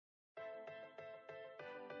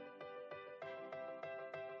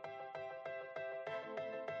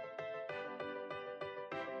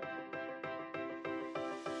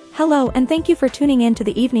Hello and thank you for tuning in to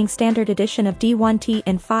the Evening Standard edition of D1T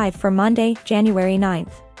in 5 for Monday, January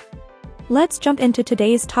 9th. Let's jump into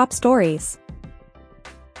today's top stories.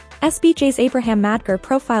 SBJ's Abraham Madker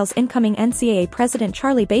profiles incoming NCAA President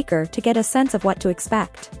Charlie Baker to get a sense of what to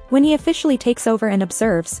expect. When he officially takes over and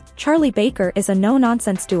observes, Charlie Baker is a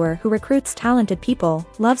no-nonsense doer who recruits talented people,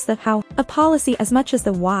 loves the how of policy as much as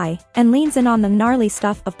the why, and leans in on the gnarly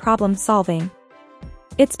stuff of problem-solving.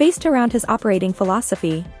 It's based around his operating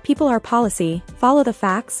philosophy: people are policy, follow the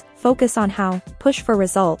facts, focus on how, push for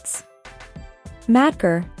results.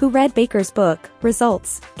 Madker, who read Baker's book,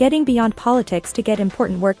 Results, Getting Beyond Politics to Get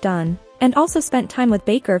Important Work Done, and also spent time with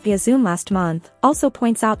Baker via Zoom last month, also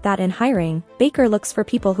points out that in hiring, Baker looks for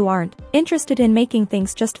people who aren't interested in making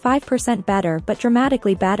things just 5% better but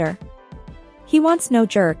dramatically better. He wants no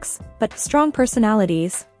jerks, but strong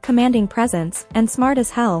personalities, commanding presence, and smart as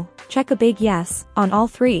hell. Check a big yes on all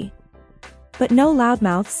three. But no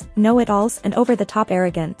loudmouths, know-it-alls, and over-the-top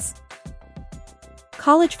arrogance.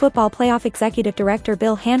 College Football Playoff Executive Director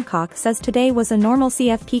Bill Hancock says today was a normal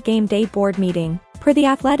CFP game day board meeting. Per The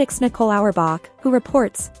Athletic's Nicole Auerbach, who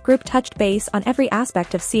reports, group touched base on every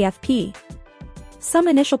aspect of CFP. Some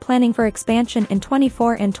initial planning for expansion in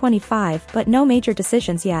 24 and 25, but no major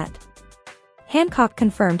decisions yet. Hancock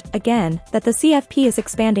confirmed, again, that the CFP is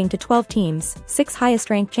expanding to 12 teams, 6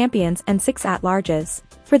 highest-ranked champions and 6 at-larges,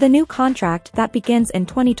 for the new contract that begins in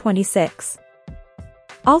 2026.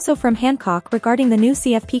 Also from Hancock regarding the new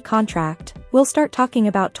CFP contract, we'll start talking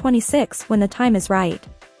about 26 when the time is right.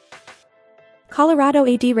 Colorado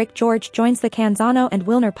AD Rick George joins the Canzano and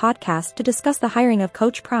Wilner podcast to discuss the hiring of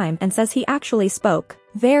Coach Prime and says he actually spoke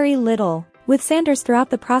very little with Sanders throughout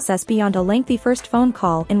the process beyond a lengthy first phone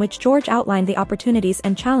call in which George outlined the opportunities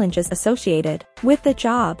and challenges associated with the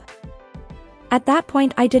job. At that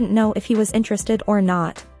point I didn't know if he was interested or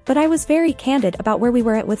not, but I was very candid about where we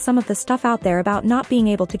were at with some of the stuff out there about not being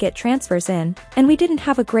able to get transfers in, and we didn't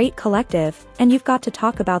have a great collective, and you've got to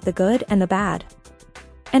talk about the good and the bad.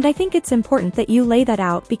 And I think it's important that you lay that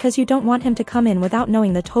out because you don't want him to come in without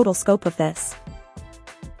knowing the total scope of this.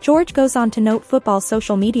 George goes on to note football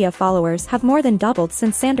social media followers have more than doubled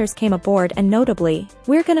since Sanders came aboard, and notably,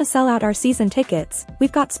 we're gonna sell out our season tickets,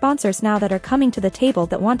 we've got sponsors now that are coming to the table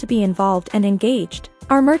that want to be involved and engaged.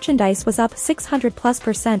 Our merchandise was up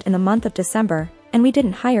 600+% in the month of December, and we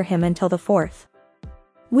didn't hire him until the 4th.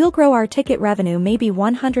 We'll grow our ticket revenue maybe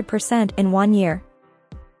 100% in 1 year.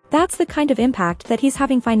 That's the kind of impact that he's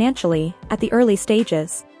having financially, at the early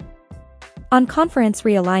stages. On conference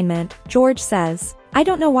realignment, George says, I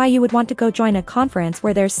don't know why you would want to go join a conference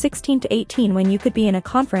where there's 16 to 18 when you could be in a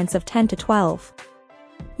conference of 10 to 12.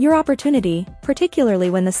 Your opportunity, particularly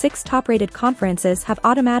when the 6 top-rated conferences have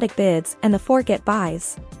automatic bids and the 4 get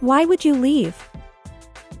buys. Why would you leave?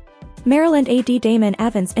 Maryland AD Damon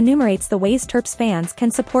Evans enumerates the ways Terps fans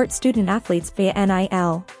can support student-athletes via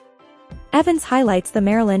NIL. Evans highlights the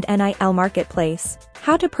Maryland NIL marketplace,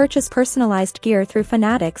 how to purchase personalized gear through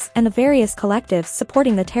Fanatics and the various collectives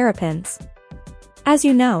supporting the Terrapins. As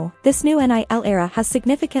you know, this new NIL era has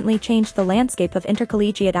significantly changed the landscape of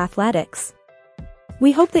intercollegiate athletics.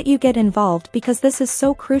 We hope that you get involved because this is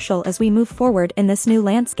so crucial as we move forward in this new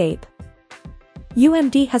landscape.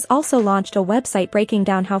 UMD has also launched a website breaking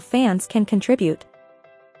down how fans can contribute.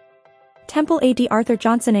 Temple AD Arthur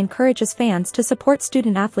Johnson encourages fans to support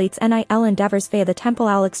student-athletes' NIL endeavors via the Temple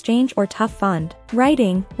Owl Exchange or TUF Fund,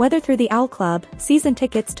 writing, whether through the Owl Club, season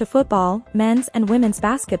tickets to football, men's and women's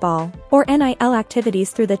basketball, or NIL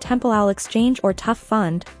activities through the Temple Owl Exchange or TUF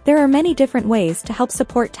Fund, there are many different ways to help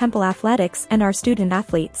support Temple athletics and our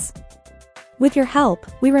student-athletes. With your help,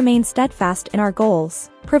 we remain steadfast in our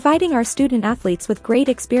goals, providing our student-athletes with great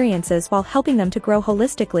experiences while helping them to grow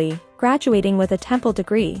holistically, graduating with a Temple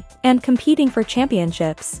degree, and competing for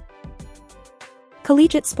championships.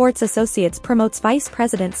 Collegiate Sports Associates promotes Vice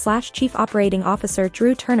President/Chief Operating Officer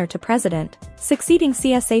Drew Turner to President, succeeding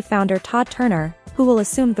CSA founder Todd Turner, who will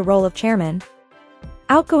assume the role of Chairman.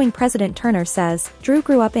 Outgoing President Turner says, Drew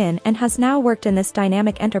grew up in and has now worked in this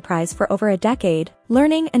dynamic enterprise for over a decade,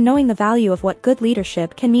 learning and knowing the value of what good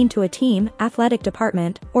leadership can mean to a team, athletic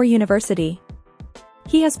department, or university.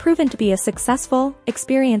 He has proven to be a successful,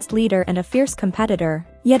 experienced leader and a fierce competitor,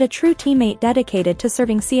 yet a true teammate dedicated to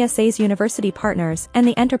serving CSA's university partners and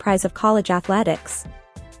the enterprise of college athletics.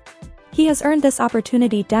 He has earned this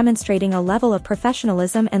opportunity demonstrating a level of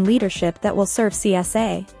professionalism and leadership that will serve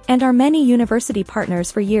CSA and our many university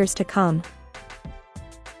partners for years to come.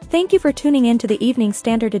 Thank you for tuning in to the Evening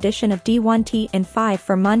Standard edition of D1T in 5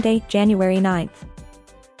 for Monday, January 9th.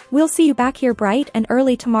 We'll see you back here bright and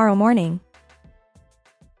early tomorrow morning.